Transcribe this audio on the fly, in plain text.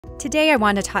Today I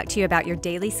want to talk to you about your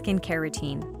daily skincare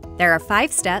routine. There are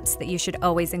 5 steps that you should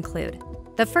always include.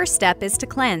 The first step is to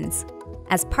cleanse.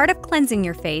 As part of cleansing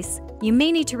your face, you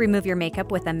may need to remove your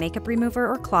makeup with a makeup remover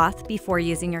or cloth before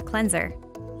using your cleanser.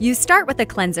 You start with a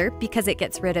cleanser because it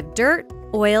gets rid of dirt,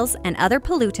 oils, and other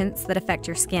pollutants that affect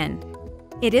your skin.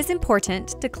 It is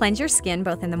important to cleanse your skin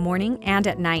both in the morning and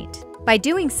at night. By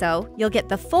doing so, you'll get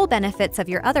the full benefits of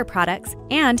your other products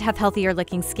and have healthier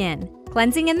looking skin.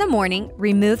 Cleansing in the morning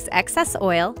removes excess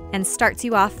oil and starts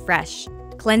you off fresh.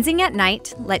 Cleansing at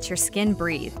night lets your skin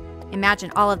breathe.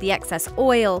 Imagine all of the excess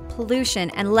oil, pollution,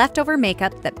 and leftover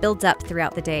makeup that builds up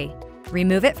throughout the day.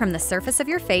 Remove it from the surface of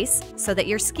your face so that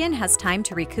your skin has time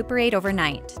to recuperate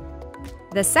overnight.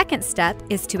 The second step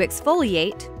is to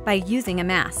exfoliate by using a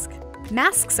mask.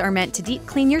 Masks are meant to deep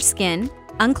clean your skin,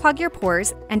 unclog your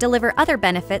pores, and deliver other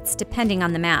benefits depending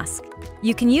on the mask.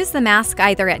 You can use the mask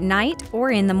either at night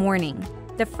or in the morning.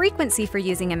 The frequency for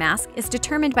using a mask is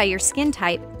determined by your skin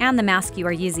type and the mask you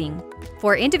are using.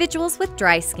 For individuals with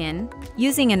dry skin,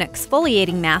 using an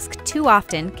exfoliating mask too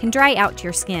often can dry out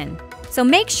your skin. So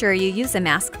make sure you use a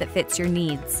mask that fits your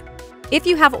needs. If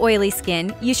you have oily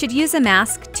skin, you should use a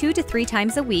mask 2 to 3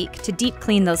 times a week to deep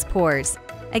clean those pores.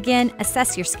 Again,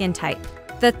 assess your skin type.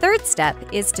 The third step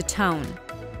is to tone.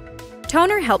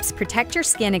 Toner helps protect your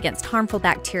skin against harmful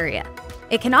bacteria.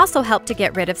 It can also help to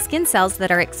get rid of skin cells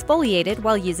that are exfoliated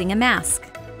while using a mask.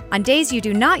 On days you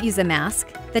do not use a mask,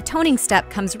 the toning step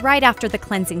comes right after the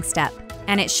cleansing step,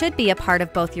 and it should be a part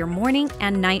of both your morning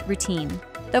and night routine.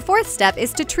 The fourth step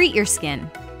is to treat your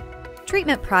skin.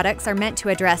 Treatment products are meant to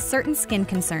address certain skin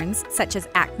concerns such as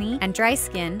acne and dry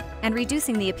skin and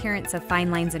reducing the appearance of fine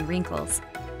lines and wrinkles.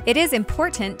 It is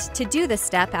important to do this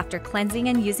step after cleansing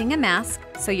and using a mask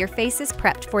so your face is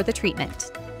prepped for the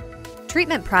treatment.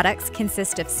 Treatment products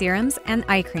consist of serums and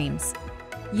eye creams.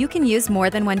 You can use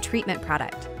more than one treatment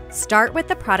product. Start with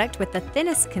the product with the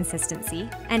thinnest consistency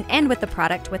and end with the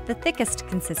product with the thickest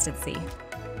consistency.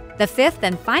 The fifth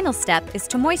and final step is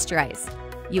to moisturize.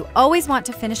 You always want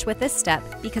to finish with this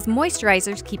step because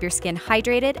moisturizers keep your skin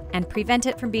hydrated and prevent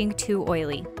it from being too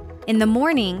oily. In the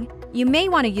morning, you may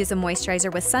want to use a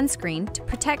moisturizer with sunscreen to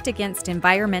protect against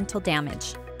environmental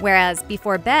damage. Whereas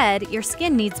before bed, your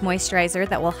skin needs moisturizer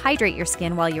that will hydrate your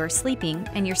skin while you are sleeping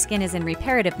and your skin is in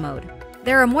reparative mode.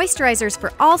 There are moisturizers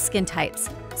for all skin types,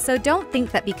 so don't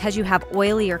think that because you have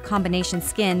oily or combination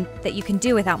skin that you can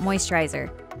do without moisturizer.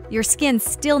 Your skin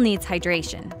still needs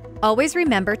hydration. Always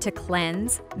remember to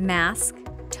cleanse, mask,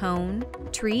 tone,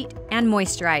 treat, and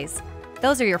moisturize.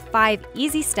 Those are your 5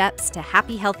 easy steps to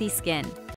happy, healthy skin.